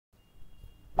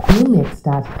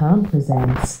Remix.com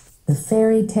presents The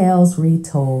Fairy Tales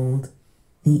Retold,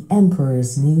 The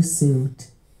Emperor's New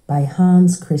Suit by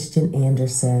Hans Christian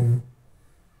Andersen.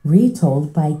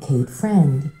 Retold by Kate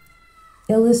Friend.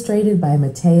 Illustrated by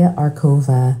Matea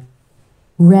Arkova.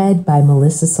 Read by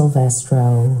Melissa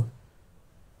Silvestro.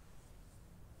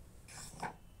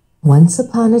 Once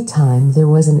upon a time there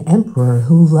was an emperor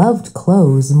who loved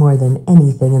clothes more than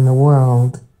anything in the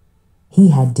world. He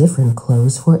had different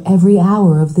clothes for every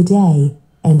hour of the day,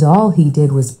 and all he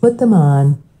did was put them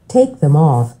on, take them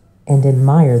off, and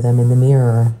admire them in the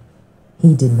mirror.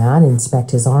 He did not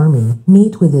inspect his army,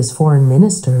 meet with his foreign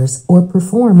ministers, or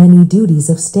perform any duties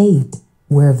of state.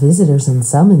 Where visitors in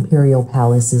some imperial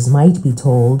palaces might be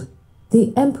told,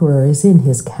 "The emperor is in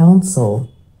his council,"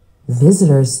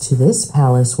 visitors to this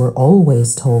palace were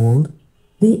always told,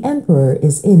 "The emperor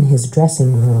is in his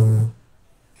dressing room."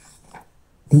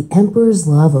 The emperor's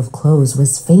love of clothes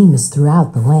was famous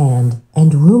throughout the land,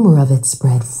 and rumor of it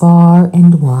spread far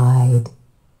and wide.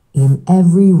 In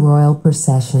every royal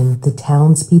procession, the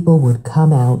townspeople would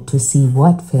come out to see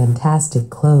what fantastic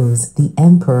clothes the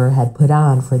emperor had put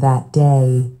on for that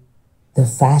day. The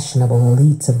fashionable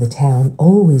elites of the town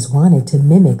always wanted to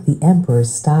mimic the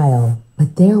emperor's style,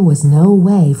 but there was no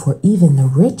way for even the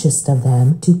richest of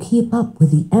them to keep up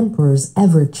with the emperor's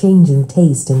ever-changing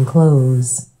taste in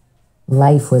clothes.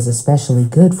 Life was especially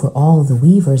good for all the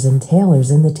weavers and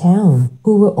tailors in the town,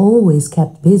 who were always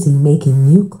kept busy making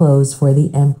new clothes for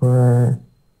the emperor.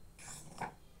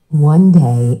 One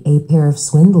day, a pair of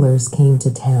swindlers came to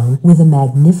town with a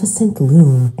magnificent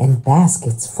loom and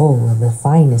baskets full of the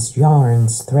finest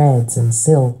yarns, threads, and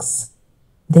silks.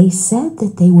 They said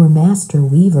that they were master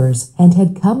weavers and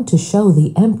had come to show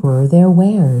the emperor their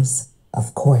wares.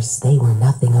 Of course, they were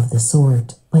nothing of the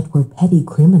sort, but were petty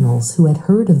criminals who had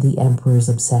heard of the emperor's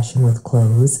obsession with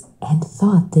clothes and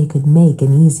thought they could make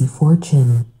an easy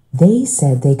fortune. They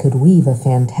said they could weave a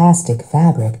fantastic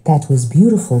fabric that was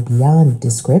beautiful beyond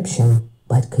description,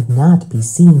 but could not be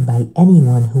seen by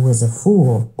anyone who was a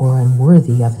fool or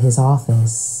unworthy of his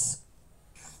office.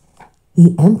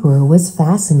 The emperor was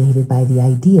fascinated by the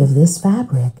idea of this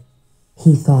fabric.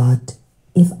 He thought,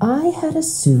 "If I had a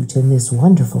suit in this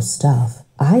wonderful stuff,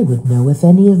 I would know if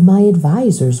any of my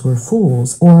advisors were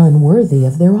fools or unworthy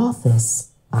of their office.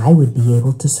 I would be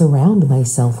able to surround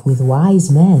myself with wise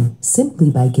men simply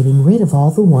by getting rid of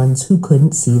all the ones who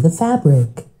couldn't see the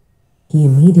fabric." He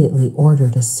immediately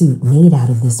ordered a suit made out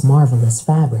of this marvelous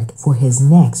fabric for his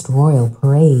next royal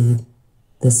parade.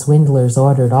 The swindlers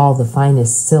ordered all the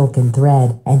finest silk and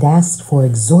thread and asked for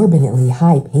exorbitantly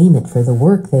high payment for the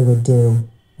work they would do,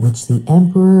 which the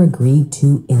emperor agreed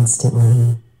to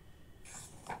instantly.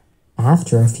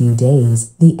 After a few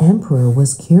days, the emperor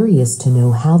was curious to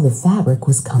know how the fabric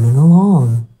was coming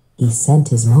along. He sent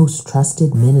his most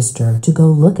trusted minister to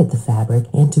go look at the fabric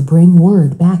and to bring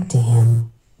word back to him.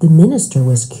 The minister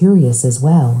was curious as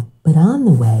well, but on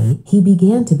the way, he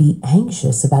began to be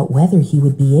anxious about whether he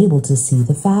would be able to see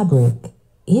the fabric.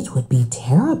 "It would be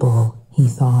terrible," he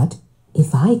thought,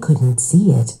 "if I couldn't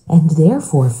see it and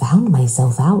therefore found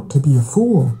myself out to be a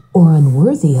fool or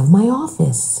unworthy of my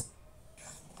office."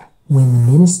 When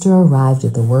the minister arrived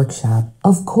at the workshop,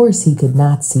 of course he could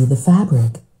not see the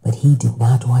fabric, but he did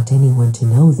not want anyone to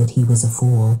know that he was a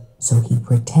fool, so he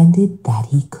pretended that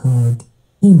he could.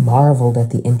 He marveled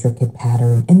at the intricate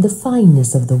pattern and the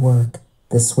fineness of the work.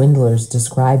 The swindlers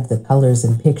described the colors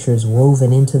and pictures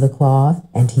woven into the cloth,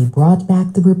 and he brought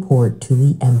back the report to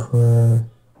the emperor.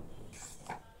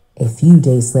 A few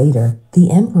days later,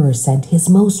 the emperor sent his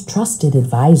most trusted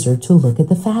advisor to look at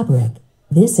the fabric.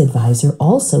 This advisor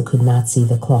also could not see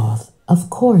the cloth, of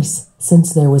course,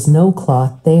 since there was no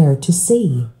cloth there to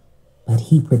see. But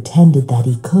he pretended that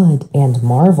he could and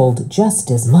marveled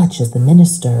just as much as the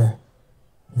minister.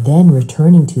 Then,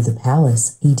 returning to the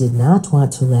palace, he did not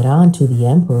want to let on to the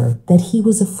emperor that he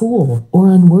was a fool or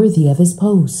unworthy of his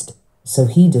post. So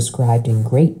he described in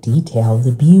great detail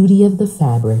the beauty of the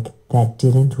fabric that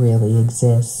didn't really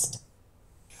exist.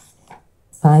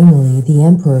 Finally, the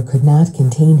emperor could not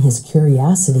contain his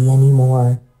curiosity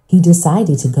anymore. He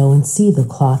decided to go and see the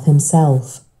cloth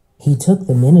himself. He took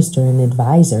the minister and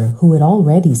advisor, who had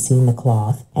already seen the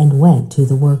cloth, and went to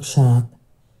the workshop.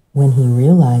 When he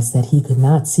realized that he could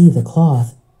not see the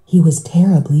cloth, he was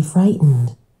terribly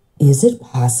frightened. "Is it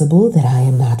possible that I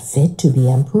am not fit to be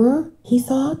emperor?" he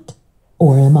thought.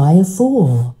 "Or am I a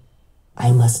fool?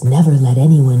 I must never let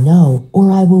anyone know,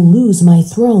 or I will lose my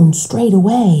throne straight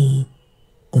away."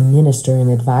 The minister and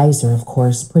advisor, of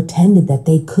course, pretended that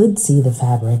they could see the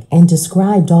fabric and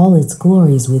described all its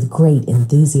glories with great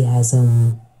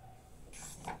enthusiasm.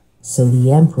 So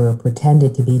the emperor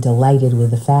pretended to be delighted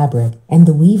with the fabric, and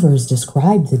the weavers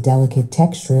described the delicate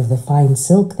texture of the fine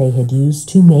silk they had used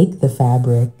to make the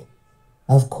fabric.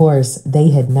 Of course, they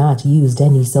had not used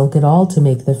any silk at all to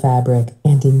make the fabric,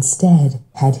 and instead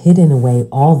had hidden away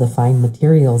all the fine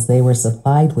materials they were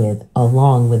supplied with,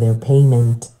 along with their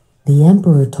payment. The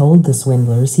emperor told the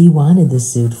swindlers he wanted the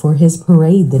suit for his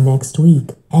parade the next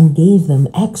week, and gave them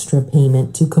extra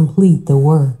payment to complete the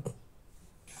work.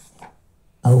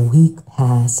 A week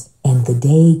passed, and the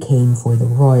day came for the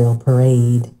royal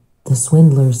parade. The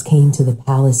swindlers came to the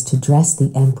palace to dress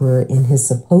the emperor in his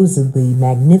supposedly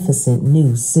magnificent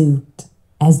new suit.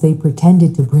 As they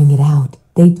pretended to bring it out,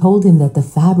 they told him that the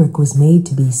fabric was made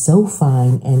to be so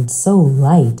fine and so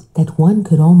light that one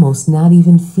could almost not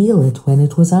even feel it when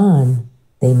it was on.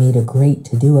 They made a great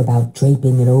to-do about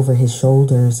draping it over his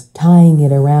shoulders, tying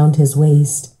it around his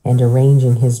waist, and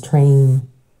arranging his train.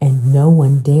 And no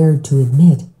one dared to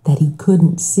admit that he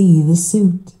couldn't see the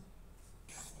suit.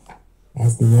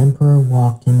 As the emperor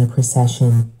walked in the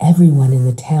procession, everyone in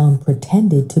the town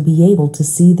pretended to be able to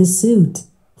see the suit,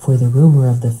 for the rumor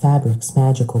of the fabric's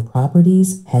magical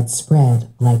properties had spread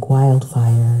like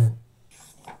wildfire.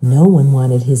 No one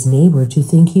wanted his neighbor to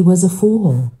think he was a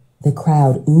fool. The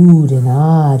crowd oohed and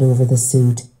ahed over the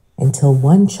suit, until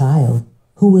one child,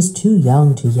 who was too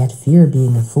young to yet fear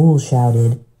being a fool,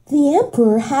 shouted, "The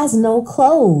emperor has no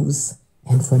clothes!"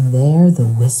 And from there the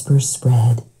whisper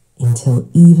spread, until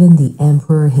even the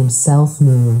emperor himself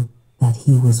knew that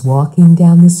he was walking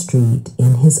down the street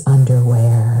in his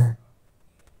underwear.